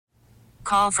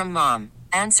Call from mom.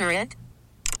 Answer it.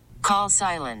 Call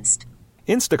silenced.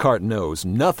 Instacart knows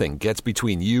nothing gets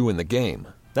between you and the game.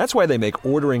 That's why they make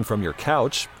ordering from your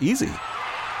couch easy.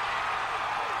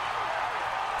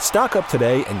 Stock up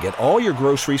today and get all your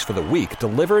groceries for the week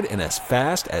delivered in as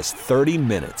fast as 30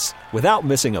 minutes without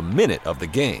missing a minute of the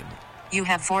game. You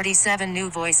have 47 new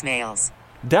voicemails.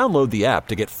 Download the app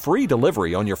to get free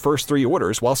delivery on your first 3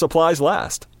 orders while supplies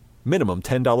last. Minimum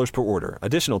 $10 per order.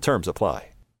 Additional terms apply.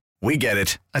 We get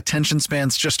it. Attention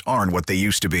spans just aren't what they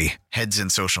used to be. Heads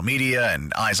in social media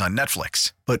and eyes on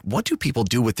Netflix. But what do people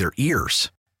do with their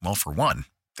ears? Well, for one,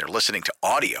 they're listening to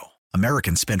audio.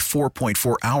 Americans spend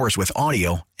 4.4 hours with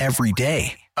audio every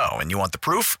day. Oh, and you want the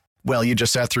proof? Well, you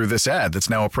just sat through this ad that's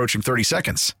now approaching 30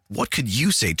 seconds. What could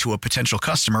you say to a potential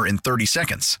customer in 30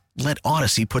 seconds? Let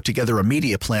Odyssey put together a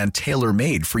media plan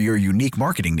tailor-made for your unique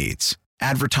marketing needs.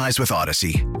 Advertise with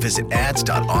Odyssey. Visit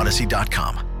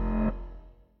ads.odyssey.com.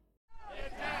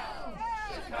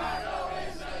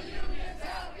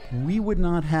 We would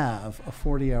not have a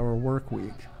 40-hour work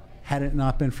week had it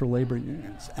not been for labor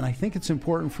unions. And I think it's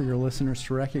important for your listeners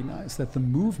to recognize that the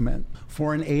movement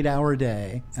for an 8-hour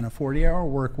day and a 40-hour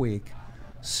work week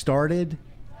started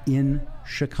in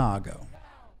Chicago.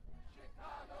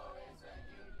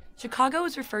 Chicago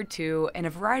is referred to in a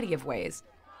variety of ways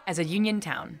as a union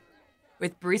town,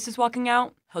 with baristas walking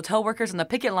out, hotel workers on the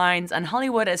picket lines, and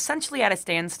Hollywood essentially at a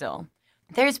standstill.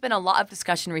 There's been a lot of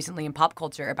discussion recently in pop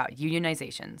culture about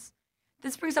unionizations.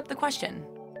 This brings up the question,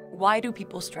 why do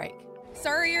people strike?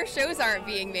 Sorry your shows aren't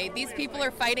being made. These people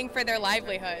are fighting for their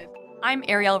livelihood. I'm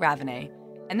Ariel Ravenet,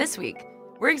 and this week,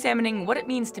 we're examining what it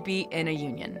means to be in a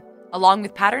union, along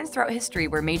with patterns throughout history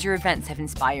where major events have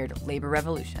inspired labor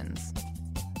revolutions.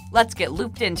 Let's get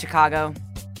looped in, Chicago.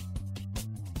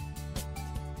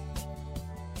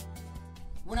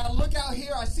 When I look out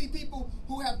here, I see people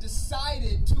who have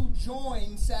decided to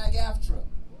join SAG-AFTRA.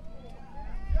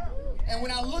 And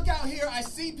when I look out here, I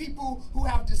see people who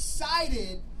have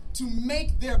decided to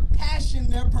make their passion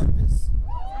their purpose.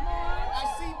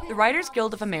 The Writers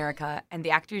Guild of America and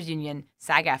the Actors Union,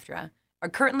 SAG-AFTRA, are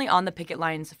currently on the picket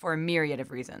lines for a myriad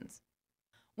of reasons.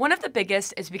 One of the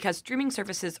biggest is because streaming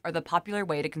services are the popular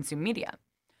way to consume media.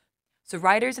 So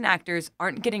writers and actors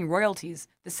aren't getting royalties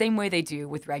the same way they do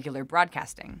with regular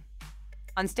broadcasting.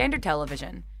 On standard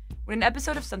television, when an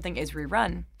episode of something is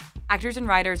rerun, actors and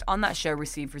writers on that show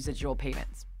receive residual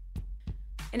payments.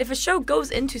 And if a show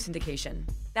goes into syndication,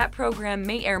 that program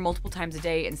may air multiple times a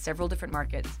day in several different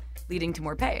markets, leading to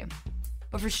more pay.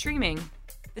 But for streaming,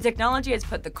 the technology has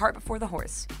put the cart before the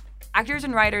horse. Actors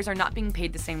and writers are not being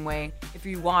paid the same way if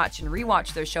you watch and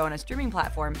rewatch their show on a streaming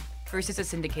platform versus a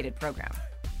syndicated program.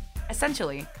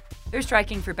 Essentially, they're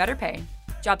striking for better pay,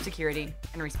 job security,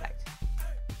 and respect.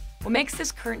 What makes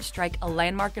this current strike a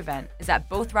landmark event is that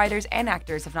both writers and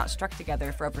actors have not struck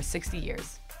together for over 60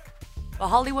 years. But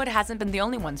Hollywood hasn't been the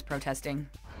only ones protesting.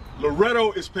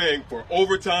 Loretto is paying for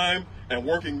overtime and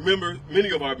working many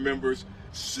of our members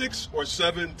 6 or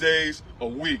 7 days a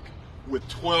week with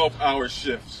 12-hour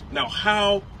shifts. Now,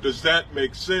 how does that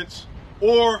make sense?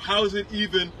 Or how is it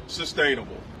even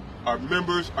sustainable? Our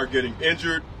members are getting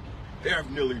injured, they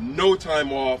have nearly no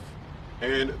time off,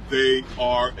 and they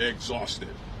are exhausted.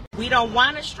 We don't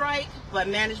want to strike, but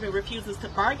management refuses to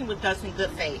bargain with us in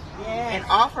good faith and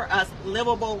offer us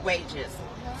livable wages.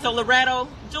 So Loretto,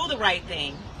 do the right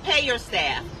thing. Pay your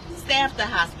staff the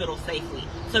hospital safely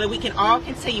so that we can all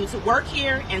continue to work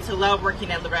here and to love working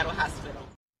at Loretto Hospital.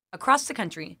 Across the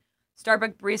country,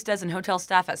 Starbucks baristas and hotel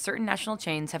staff at certain national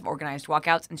chains have organized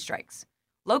walkouts and strikes.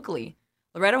 Locally,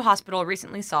 Loretto Hospital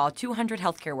recently saw 200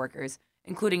 healthcare workers,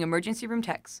 including emergency room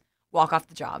techs, walk off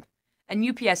the job, and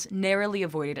UPS narrowly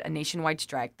avoided a nationwide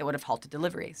strike that would have halted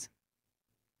deliveries.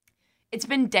 It's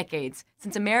been decades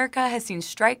since America has seen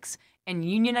strikes and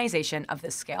unionization of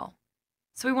this scale.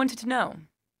 So we wanted to know,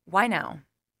 why now?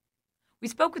 We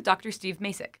spoke with Dr. Steve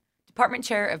Macek, Department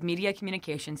Chair of Media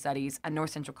Communication Studies at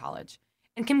North Central College,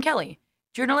 and Kim Kelly,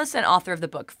 journalist and author of the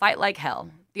book Fight Like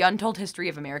Hell, The Untold History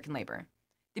of American Labor.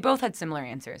 They both had similar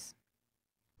answers.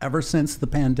 Ever since the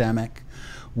pandemic,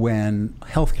 when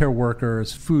healthcare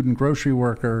workers, food and grocery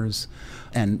workers,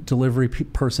 and delivery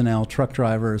personnel, truck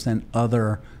drivers, and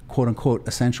other quote-unquote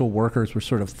essential workers were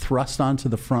sort of thrust onto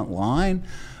the front line,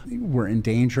 were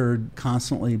endangered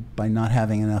constantly by not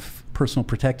having enough personal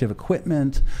protective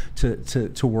equipment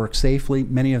to work safely.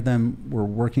 Many of them were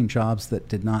working jobs that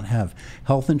did not have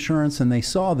health insurance, and they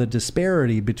saw the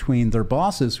disparity between their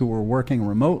bosses who were working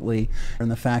remotely and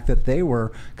the fact that they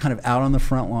were kind of out on the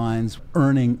front lines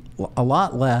earning a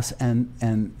lot less and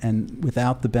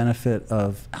without the benefit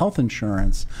of health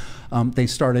insurance. They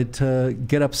started to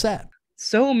get upset.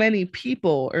 so many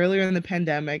people earlier in the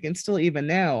pandemic and still even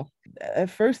now, at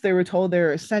first they were told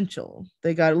they're essential.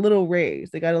 They got a little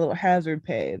raise, they got a little hazard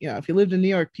pay. You know, if you lived in New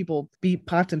York, people beat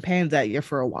pots and pans at you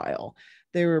for a while.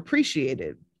 They were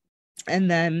appreciated. And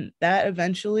then that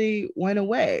eventually went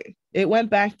away. It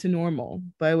went back to normal,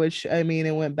 by which I mean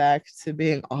it went back to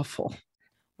being awful.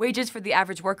 Wages for the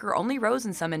average worker only rose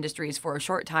in some industries for a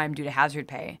short time due to hazard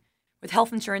pay, with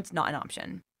health insurance not an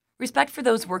option. Respect for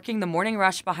those working the morning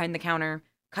rush behind the counter,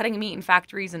 cutting meat in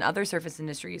factories and other service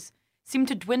industries, seemed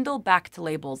to dwindle back to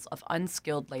labels of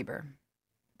unskilled labor.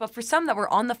 But for some that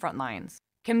were on the front lines,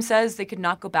 Kim says they could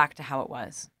not go back to how it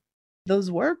was.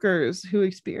 Those workers who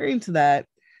experienced that,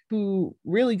 who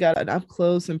really got an up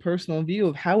close and personal view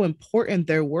of how important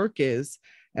their work is,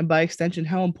 and by extension,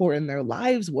 how important their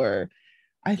lives were,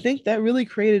 I think that really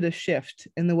created a shift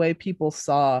in the way people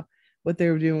saw what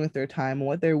they were doing with their time and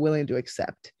what they're willing to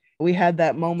accept. We had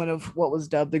that moment of what was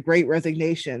dubbed the Great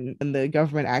Resignation, and the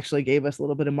government actually gave us a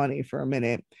little bit of money for a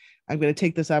minute. I'm going to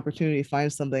take this opportunity to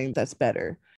find something that's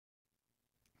better.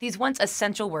 These once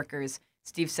essential workers,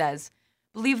 Steve says,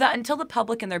 believe that until the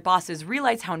public and their bosses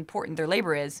realize how important their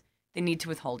labor is, they need to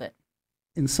withhold it.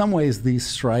 In some ways, these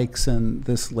strikes and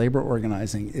this labor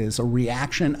organizing is a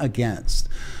reaction against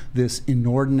this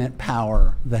inordinate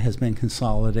power that has been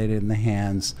consolidated in the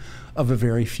hands of a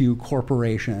very few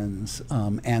corporations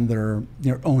and their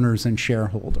owners and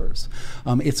shareholders.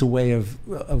 It's a way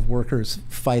of workers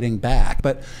fighting back.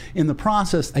 But in the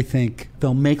process, I think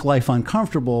they'll make life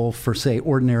uncomfortable for, say,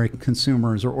 ordinary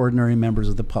consumers or ordinary members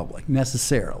of the public,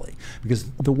 necessarily.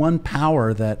 Because the one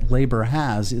power that labor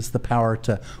has is the power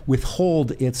to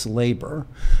withhold its labor,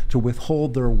 to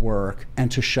withhold their work, and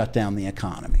to shut down the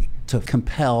economy, to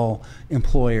compel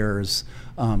employers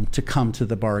to come to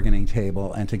the bargaining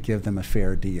table and to give them a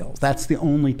fair deal. That's the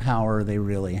only power they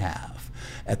really have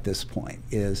at this point,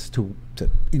 is to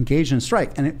engage in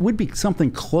strike. And it would be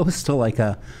something close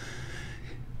to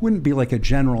wouldn't be like a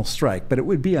general strike, but it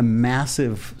would be a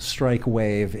massive strike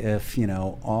wave if,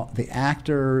 all the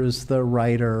actors, the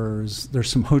writers, there's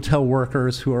some hotel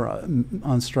workers who are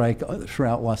on strike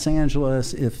throughout Los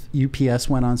Angeles. If UPS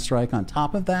went on strike on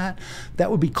top of that,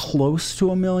 that would be close to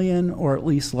 1 million, or at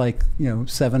least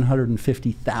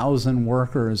 750,000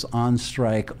 workers on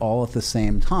strike all at the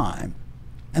same time.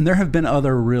 And there have been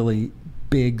other really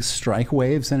big strike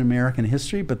waves in American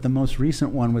history, but the most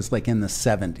recent one was in the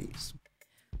 70s.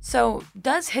 So,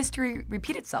 does history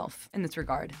repeat itself in this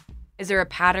regard? Is there a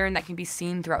pattern that can be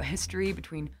seen throughout history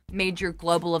between major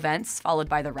global events followed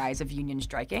by the rise of union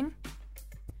striking?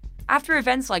 After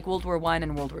events like World War I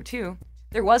and World War II,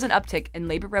 there was an uptick in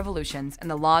labor revolutions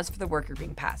and the laws for the worker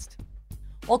being passed.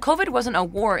 While COVID wasn't a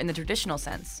war in the traditional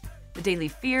sense, the daily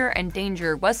fear and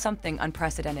danger was something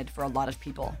unprecedented for a lot of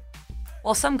people.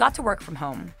 While some got to work from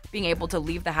home, being able to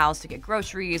leave the house to get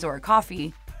groceries or a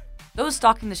coffee, those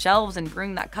stocking the shelves and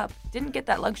brewing that cup didn't get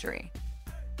that luxury.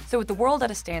 So with the world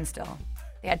at a standstill,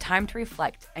 they had time to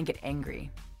reflect and get angry.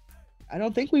 I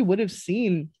don't think we would have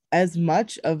seen as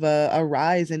much of a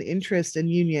rise in interest in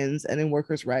unions and in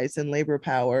workers' rights and labor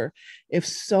power if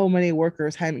so many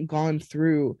workers hadn't gone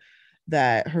through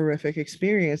that horrific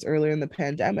experience earlier in the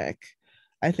pandemic.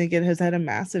 I think it has had a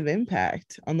massive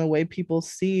impact on the way people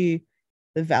see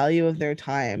the value of their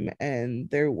time and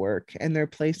their work and their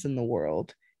place in the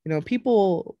world.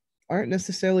 People aren't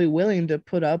necessarily willing to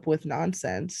put up with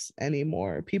nonsense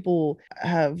anymore. People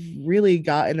have really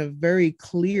gotten a very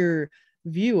clear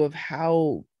view of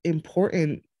how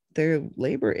important their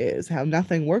labor is, how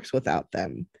nothing works without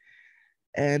them.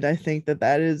 And I think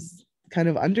that is kind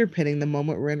of underpinning the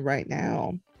moment we're in right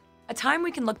now. A time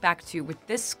we can look back to with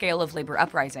this scale of labor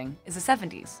uprising is the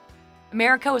 70s.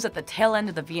 America was at the tail end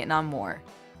of the Vietnam War.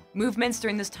 Movements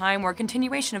during this time were a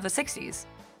continuation of the 60s.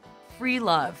 Free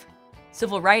love,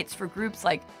 civil rights for groups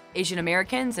like Asian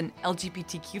Americans and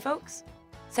LGBTQ folks,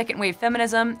 second wave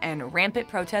feminism, and rampant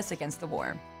protests against the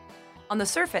war. On the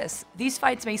surface, these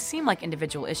fights may seem like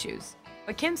individual issues,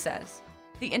 but Kim says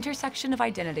the intersection of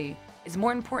identity is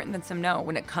more important than some know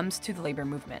when it comes to the labor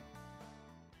movement.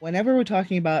 Whenever we're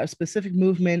talking about a specific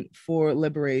movement for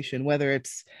liberation, whether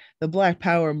it's the Black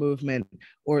Power movement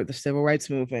or the Civil Rights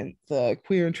movement, the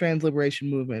queer and trans liberation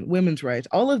movement, women's rights,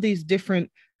 all of these different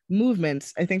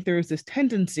movements, I think there is this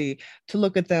tendency to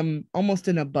look at them almost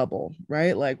in a bubble,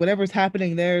 right? Like whatever's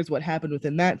happening there is what happened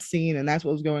within that scene, and that's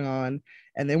what was going on,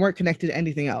 and they weren't connected to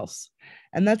anything else.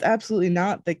 And that's absolutely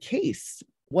not the case.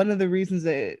 One of the reasons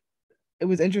that it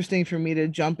was interesting for me to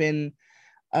jump in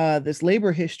this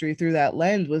labor history through that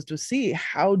lens was to see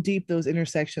how deep those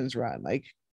intersections run. Like,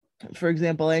 for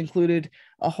example, I included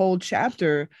a whole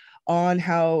chapter on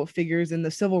how figures in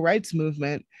the civil rights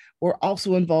movement were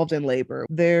also involved in labor.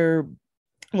 There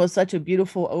was such a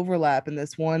beautiful overlap in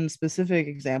this one specific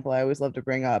example I always love to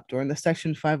bring up during the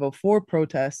Section 504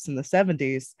 protests in the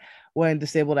 70s, when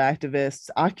disabled activists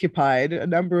occupied a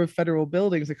number of federal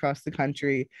buildings across the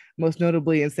country, most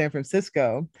notably in San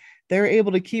Francisco. They were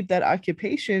able to keep that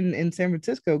occupation in San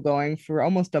Francisco going for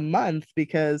almost a month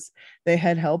because they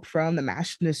had help from the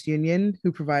Machinist Union,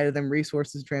 who provided them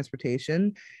resources and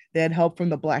transportation. They had help from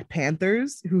the Black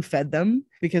Panthers, who fed them,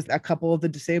 because a couple of the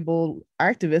disabled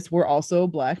activists were also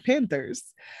Black Panthers.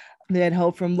 They had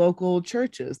help from local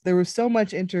churches. There was so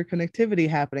much interconnectivity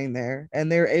happening there, and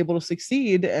they were able to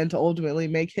succeed and to ultimately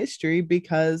make history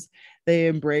because they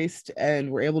embraced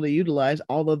and were able to utilize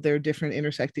all of their different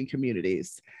intersecting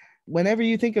communities. Whenever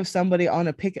you think of somebody on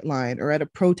a picket line or at a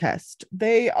protest,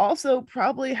 they also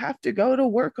probably have to go to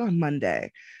work on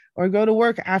Monday or go to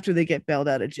work after they get bailed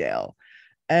out of jail.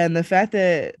 And the fact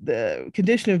that the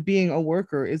condition of being a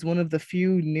worker is one of the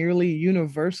few nearly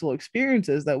universal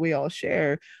experiences that we all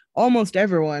share. Almost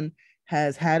everyone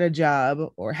has had a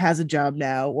job or has a job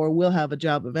now or will have a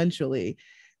job eventually.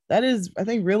 That is, I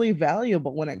think, really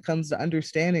valuable when it comes to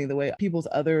understanding the way people's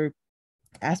other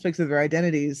aspects of their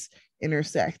identities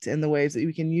intersect and the ways that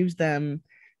we can use them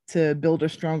to build a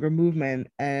stronger movement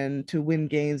and to win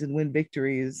gains and win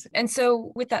victories. And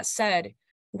so with that said,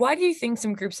 why do you think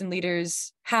some groups and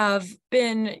leaders have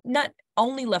been not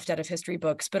only left out of history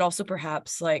books, but also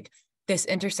perhaps like this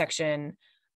intersection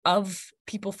of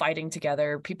people fighting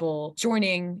together, people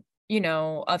joining,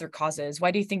 other causes?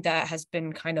 Why do you think that has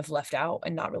been kind of left out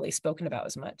and not really spoken about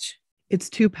as much? It's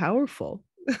too powerful.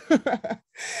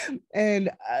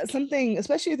 And something,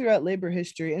 especially throughout labor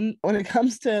history, and when it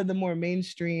comes to the more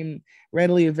mainstream,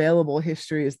 readily available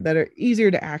histories that are easier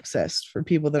to access for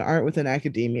people that aren't within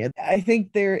academia, I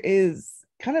think there is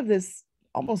kind of this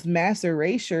almost mass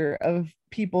erasure of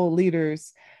people,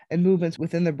 leaders, and movements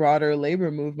within the broader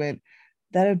labor movement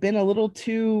that have been a little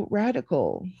too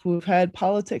radical, who've had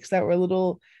politics that were a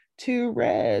little too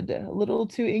red, a little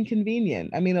too inconvenient.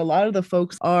 I mean, a lot of the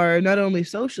folks are not only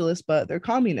socialists, but they're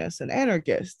communists and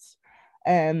anarchists.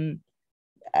 And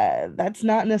that's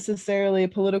not necessarily a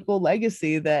political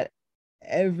legacy that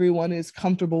everyone is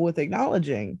comfortable with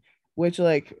acknowledging, which,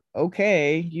 like,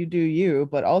 okay, you do you,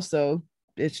 but also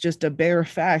it's just a bare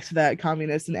fact that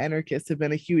communists and anarchists have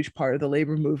been a huge part of the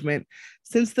labor movement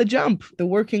since the jump. The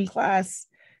working class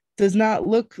does not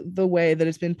look the way that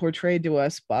it's been portrayed to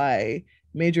us by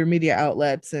major media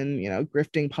outlets and,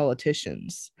 grifting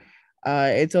politicians.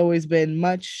 It's always been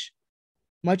much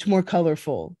more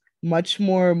colorful, much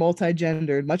more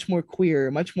multi-gendered, much more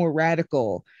queer, much more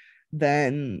radical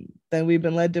than we've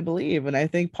been led to believe. And I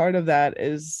think part of that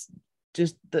is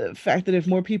just the fact that if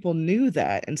more people knew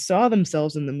that and saw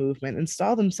themselves in the movement and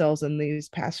saw themselves in these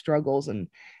past struggles and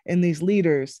in these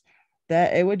leaders,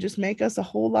 that it would just make us a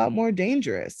whole lot more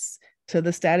dangerous to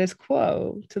the status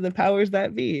quo, to the powers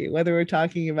that be, whether we're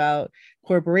talking about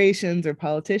corporations or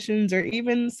politicians or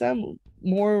even some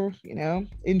more,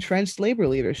 entrenched labor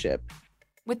leadership.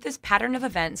 With this pattern of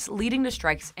events leading to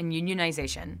strikes and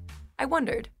unionization, I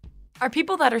wondered, are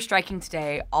people that are striking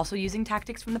today also using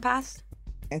tactics from the past?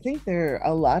 I think there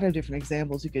are a lot of different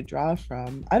examples you could draw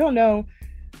from. I don't know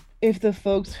if the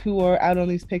folks who are out on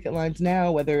these picket lines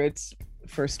now, whether it's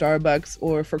for Starbucks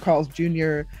or for Carl's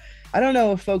Jr., I don't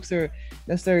know if folks are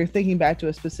necessarily thinking back to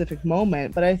a specific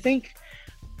moment, but I think,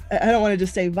 I don't want to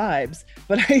just say vibes,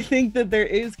 but I think that there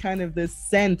is kind of this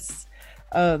sense,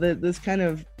 this kind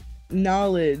of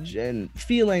knowledge and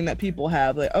feeling that people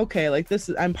have, like, okay, like this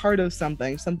is, I'm part of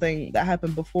something that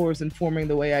happened before is informing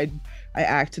the way I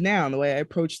act now and the way I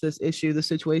approach this issue, the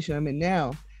situation I'm in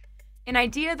now. An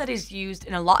idea that is used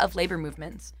in a lot of labor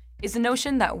movements is the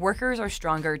notion that workers are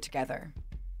stronger together.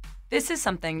 This is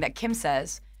something that Kim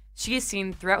says she has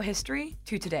seen throughout history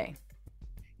to today.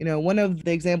 One of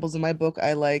the examples in my book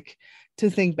I like to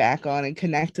think back on and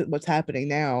connect to what's happening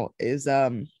now is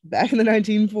back in the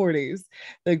 1940s,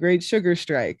 the Great Sugar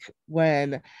Strike,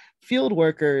 when field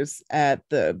workers at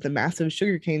the massive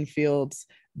sugarcane fields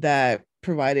that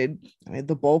provided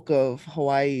the bulk of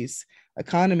Hawaii's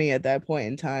economy at that point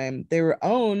in time, they were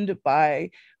owned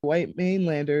by white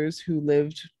mainlanders who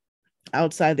lived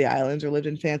outside the islands or lived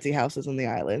in fancy houses on the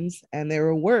islands, and they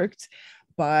were worked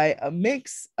by a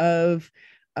mix of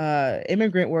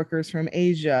immigrant workers from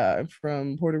Asia,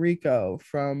 from Puerto Rico,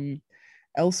 from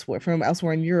elsewhere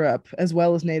in Europe, as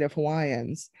well as Native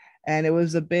Hawaiians. And it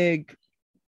was a big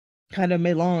kind of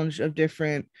melange of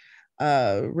different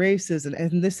races and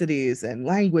ethnicities and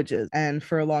languages. And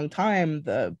for a long time,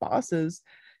 the bosses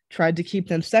tried to keep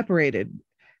them separated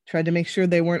tried to make sure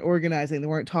they weren't organizing, they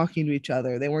weren't talking to each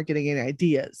other, they weren't getting any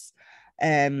ideas.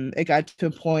 And it got to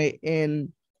a point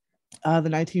in the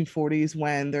 1940s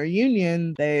when their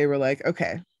union, they were like,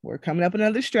 okay, we're coming up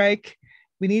another strike.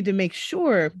 We need to make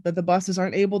sure that the bosses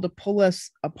aren't able to pull us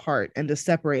apart and to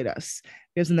separate us.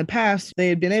 Because in the past, they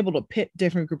had been able to pit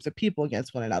different groups of people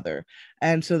against one another.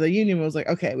 And so the union was like,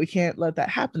 okay, we can't let that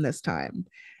happen this time.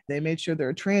 They made sure there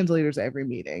were translators at every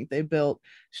meeting. They built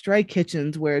strike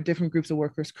kitchens where different groups of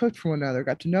workers cooked for one another,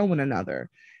 got to know one another.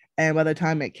 And by the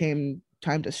time it came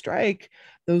time to strike,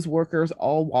 those workers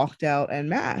all walked out en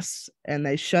masse and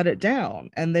they shut it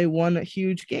down, and they won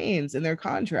huge gains in their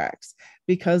contracts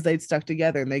because they'd stuck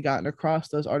together and they gotten across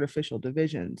those artificial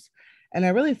divisions. And I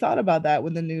really thought about that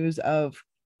when the news of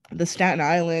the Staten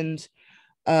Island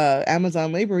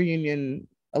Amazon Labor Union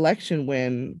election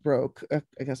win broke,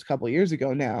 I guess a couple of years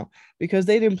ago now, because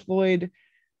they'd employed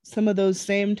some of those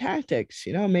same tactics,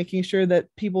 you know, making sure that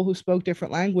people who spoke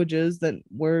different languages that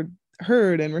were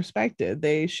heard and respected.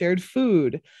 They shared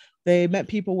food. They met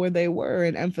people where they were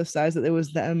and emphasized that it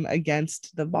was them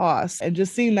against the boss. And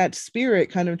just seeing that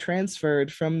spirit kind of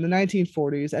transferred from the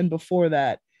 1940s and before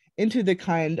that into the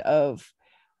kind of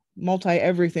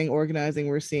multi-everything organizing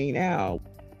we're seeing now.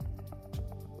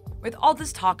 With all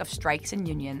this talk of strikes and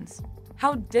unions,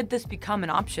 how did this become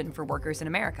an option for workers in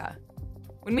America?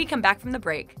 When we come back from the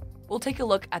break, we'll take a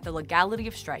look at the legality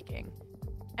of striking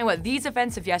and what these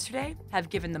events of yesterday have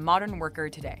given the modern worker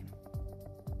today.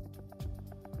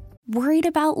 Worried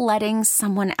about letting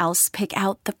someone else pick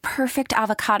out the perfect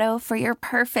avocado for your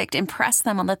perfect impress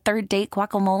them on the third date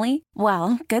guacamole?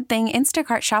 Well, good thing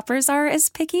Instacart shoppers are as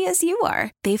picky as you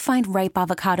are. They find ripe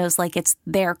avocados like it's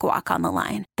their guac on the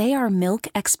line. They are milk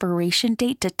expiration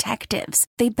date detectives.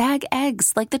 They bag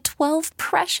eggs like the 12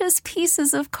 precious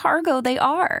pieces of cargo they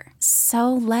are.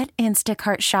 So let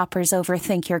Instacart shoppers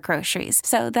overthink your groceries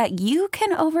so that you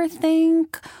can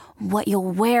overthink what you'll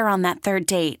wear on that third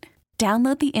date.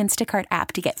 Download the Instacart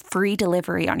app to get free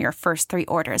delivery on your first 3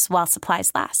 orders while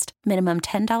supplies last. Minimum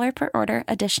 $10 per order.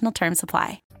 Additional terms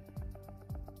apply.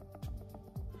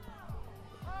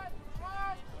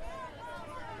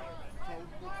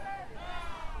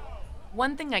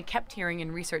 One thing I kept hearing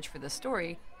in research for this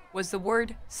story was the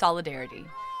word solidarity.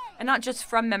 And not just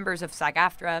from members of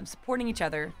SAG-AFTRA supporting each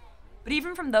other, but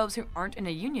even from those who aren't in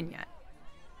a union yet.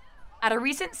 At a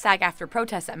recent SAG-AFTRA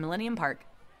protest at Millennium Park,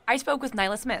 I spoke with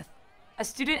Nyla Smith, a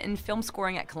student in film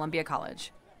scoring at Columbia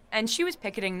College, and she was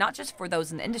picketing not just for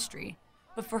those in the industry,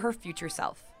 but for her future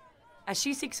self, as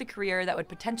she seeks a career that would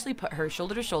potentially put her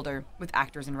shoulder to shoulder with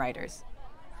actors and writers.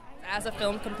 As a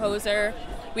film composer,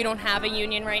 we don't have a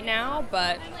union right now,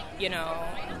 but, you know,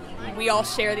 we all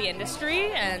share the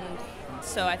industry, and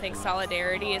so I think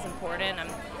solidarity is important.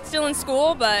 I'm still in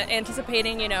school, but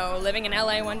anticipating, you know, living in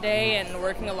LA one day and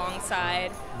working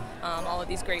alongside all of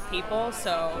these great people,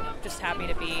 so just happy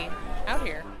to be out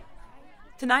here.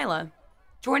 To Nyla,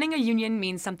 joining a union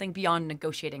means something beyond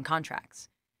negotiating contracts.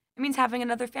 It means having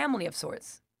another family of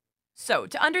sorts. So,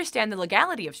 to understand the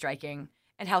legality of striking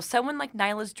and how someone like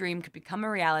Nyla's dream could become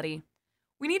a reality,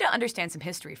 we need to understand some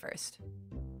history first.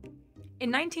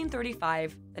 In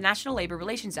 1935, the National Labor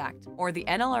Relations Act, or the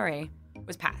NLRA,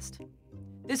 was passed.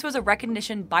 This was a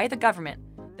recognition by the government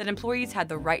that employees had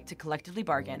the right to collectively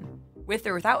bargain, with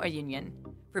or without a union,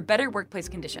 for better workplace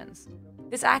conditions.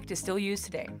 This act is still used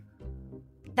today.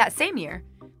 That same year,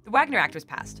 the Wagner Act was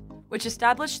passed, which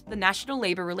established the National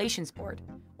Labor Relations Board,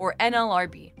 or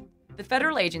NLRB, the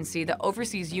federal agency that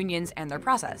oversees unions and their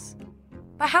process.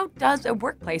 But how does a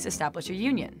workplace establish a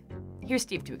union? Here's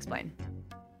Steve to explain.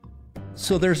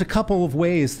 So there's a couple of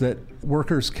ways that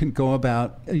workers can go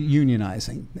about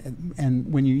unionizing.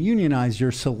 And when you unionize,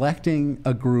 you're selecting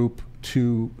a group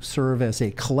to serve as a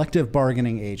collective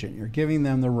bargaining agent. You're giving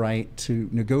them the right to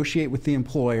negotiate with the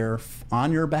employer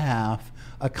on your behalf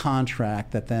a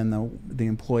contract that then the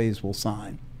employees will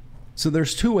sign. So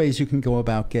there's 2 ways you can go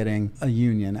about getting a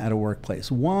union at a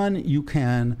workplace. One, you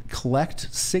can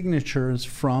collect signatures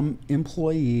from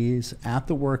employees at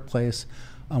the workplace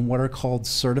on what are called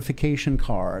certification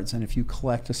cards. And if you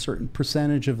collect a certain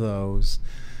percentage of those,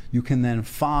 you can then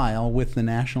file with the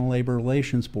National Labor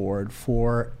Relations Board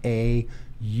for a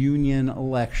union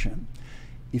election.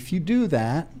 If you do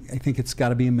that, I think it's got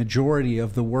to be a majority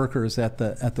of the workers at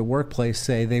the workplace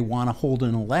say they want to hold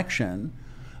an election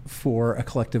for a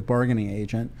collective bargaining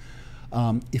agent.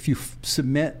 If you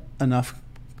submit enough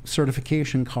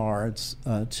certification cards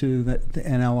to the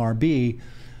NLRB,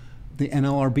 The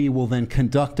NLRB will then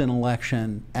conduct an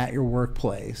election at your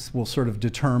workplace. Will sort of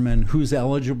determine who's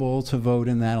eligible to vote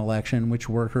in that election, which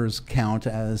workers count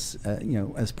as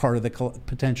as part of the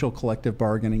potential collective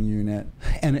bargaining unit.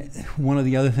 And one of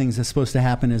the other things that's supposed to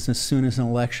happen is as soon as an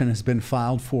election has been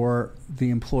filed for, the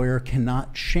employer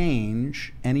cannot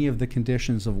change any of the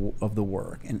conditions of the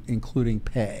work, including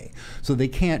pay. So they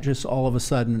can't just all of a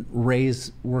sudden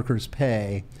raise workers'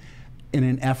 pay in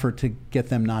an effort to get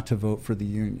them not to vote for the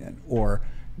union, or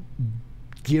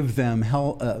give them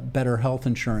a better health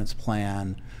insurance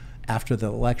plan after the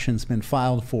election's been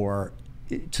filed for,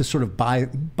 to sort of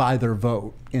buy their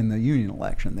vote in the union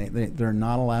election. They're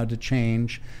not allowed to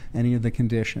change any of the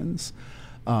conditions,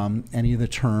 any of the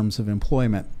terms of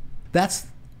employment. That's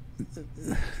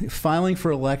filing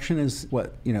for election is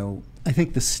what, I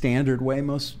think the standard way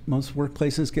most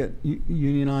workplaces get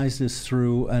unionized is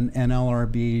through an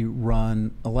NLRB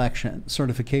run election,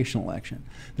 certification election.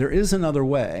 There is another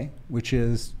way, which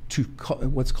is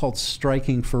what's called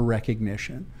striking for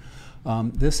recognition.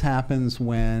 This happens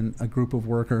when a group of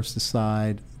workers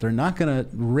decide they're not going to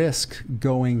risk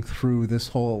going through this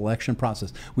whole election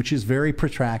process, which is very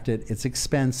protracted, it's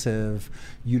expensive,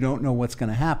 you don't know what's going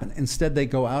to happen. Instead, they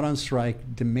go out on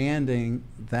strike demanding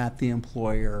that the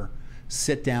employer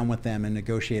sit down with them and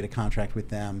negotiate a contract with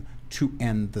them to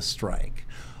end the strike.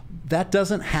 That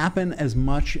doesn't happen as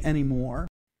much anymore.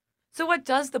 So what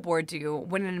does the board do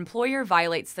when an employer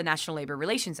violates the National Labor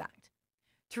Relations Act?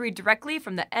 To read directly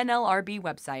from the NLRB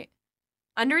website,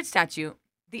 under its statute,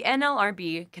 the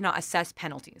NLRB cannot assess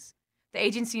penalties. The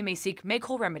agency may seek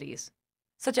make-whole remedies,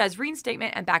 such as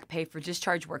reinstatement and back pay for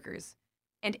discharged workers,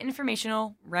 and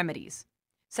informational remedies,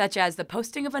 such as the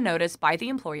posting of a notice by the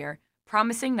employer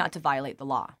promising not to violate the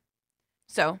law.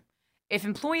 So, if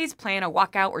employees plan a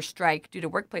walkout or strike due to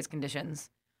workplace conditions,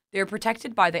 they are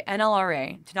protected by the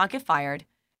NLRA to not get fired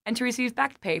and to receive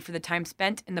back pay for the time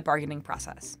spent in the bargaining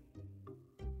process.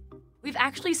 We've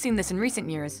actually seen this in recent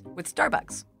years with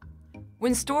Starbucks.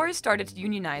 When stores started to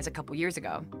unionize a couple years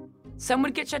ago, some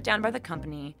would get shut down by the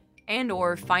company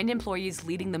and/or find employees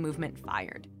leading the movement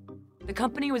fired. The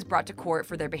company was brought to court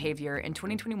for their behavior in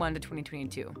 2021 to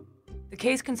 2022. The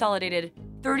case consolidated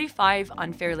 35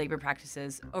 unfair labor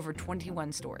practices over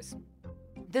 21 stores.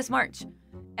 This March,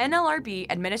 NLRB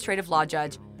Administrative Law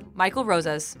Judge Michael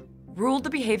Rosas ruled the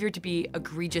behavior to be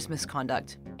egregious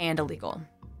misconduct and illegal.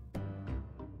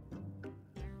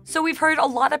 So we've heard a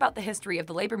lot about the history of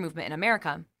the labor movement in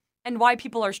America and why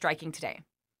people are striking today.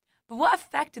 But what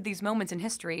effect did these moments in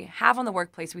history have on the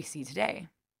workplace we see today?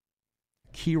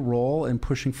 Key role in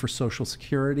pushing for Social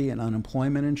Security and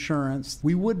unemployment insurance.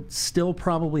 We would still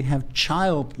probably have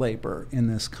child labor in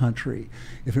this country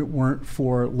if it weren't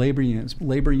for labor unions.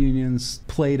 Labor unions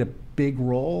played a big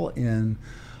role in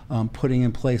putting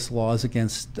in place laws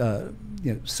against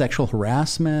sexual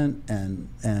harassment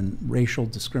and racial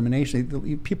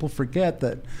discrimination. People forget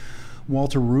that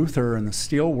Walter Reuther and the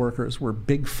steel workers were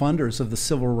big funders of the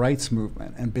civil rights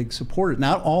movement and big supporters.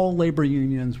 Not all labor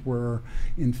unions were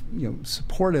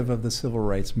supportive of the civil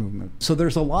rights movement. So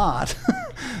there's a lot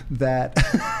that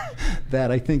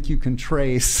I think you can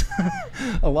trace,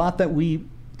 a lot that we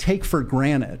take for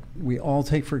granted. We all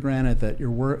take for granted that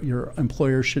your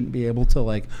employer shouldn't be able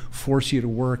to force you to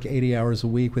work 80 hours a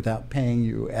week without paying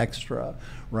you extra,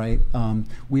 right?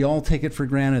 We all take it for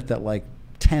granted that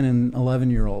 10 and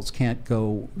 11-year-olds can't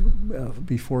go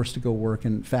be forced to go work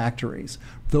in factories.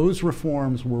 Those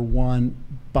reforms were won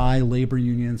by labor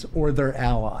unions or their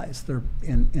allies. They're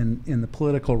in the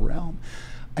political realm.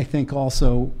 I think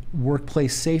also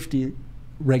workplace safety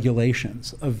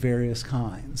regulations of various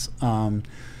kinds.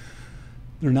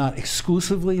 They're not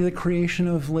exclusively the creation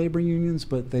of labor unions,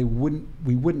 but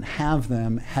we wouldn't have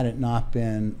them had it not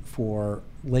been for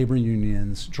labor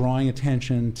unions drawing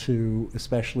attention to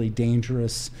especially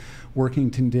dangerous working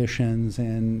conditions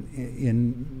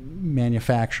in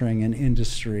manufacturing and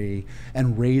industry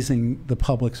and raising the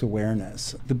public's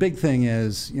awareness. The big thing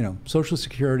is, Social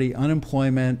Security,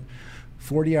 unemployment,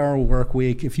 40-hour work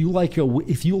week. If you like the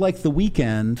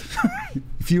weekend,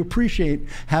 if you appreciate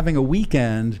having a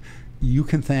weekend, you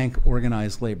can thank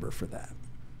organized labor for that.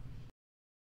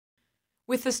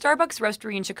 With the Starbucks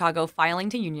roastery in Chicago filing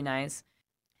to unionize,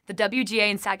 the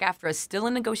WGA and SAG-AFTRA still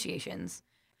in negotiations,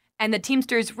 and the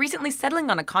Teamsters recently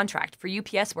settling on a contract for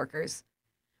UPS workers,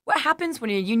 what happens when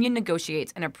a union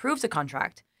negotiates and approves a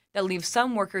contract that leaves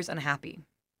some workers unhappy?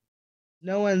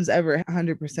 No one's ever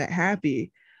 100%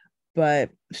 happy, but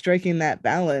striking that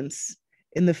balance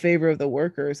in the favor of the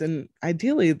workers, and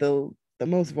ideally the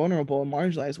most vulnerable and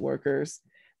marginalized workers,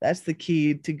 that's the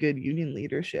key to good union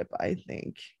leadership, I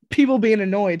think. people being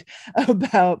annoyed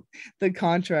about the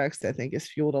contracts, I think, has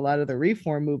fueled a lot of the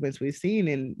reform movements we've seen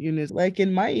in unions. Like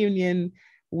in my union,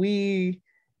 there's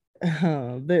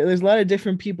a lot of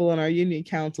different people on our union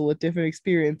council with different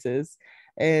experiences,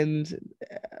 and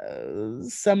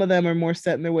some of them are more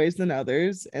set in their ways than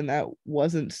others, and that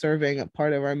wasn't serving a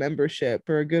part of our membership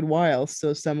for a good while.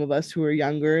 So some of us who are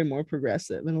younger and more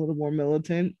progressive and a little more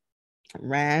militant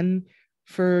ran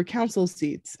for council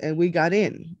seats, and we got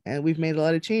in, and we've made a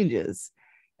lot of changes.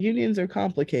 Unions are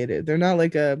complicated. They're not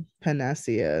like a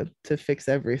panacea to fix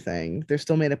everything. They're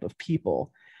still made up of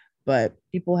people. But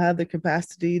people have the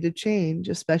capacity to change,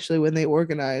 especially when they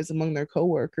organize among their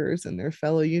coworkers and their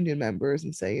fellow union members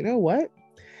and say, you know what?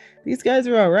 These guys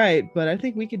are all right, but I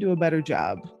think we could do a better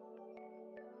job.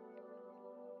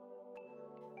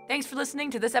 Thanks for listening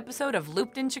to this episode of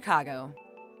Looped in Chicago.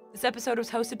 This episode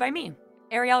was hosted by me,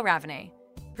 Ariel Ravenay,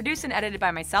 produced and edited by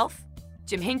myself,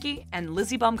 Jim Hinkey, and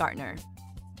Lizzie Baumgartner.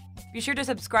 Be sure to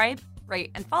subscribe,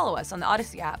 rate, and follow us on the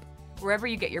Odyssey app, wherever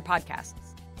you get your podcasts.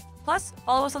 Plus,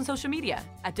 follow us on social media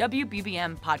at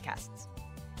WBBM Podcasts.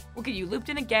 We'll get you looped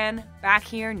in again, back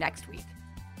here next week.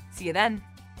 See you then.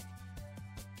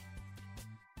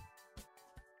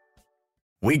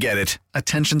 We get it.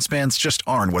 Attention spans just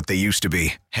aren't what they used to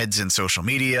be. Heads in social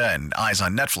media and eyes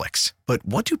on Netflix. But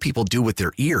what do people do with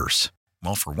their ears?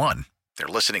 Well, for one, they're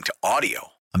listening to audio.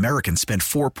 Americans spend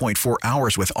 4.4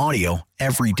 hours with audio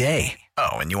every day.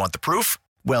 Oh, and you want the proof?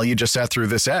 Well, you just sat through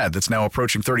this ad that's now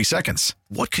approaching 30 seconds.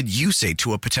 What could you say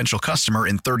to a potential customer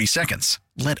in 30 seconds?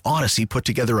 Let Odyssey put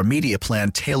together a media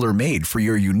plan tailor-made for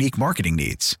your unique marketing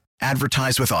needs.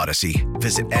 Advertise with Odyssey.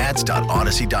 Visit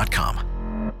ads.odyssey.com.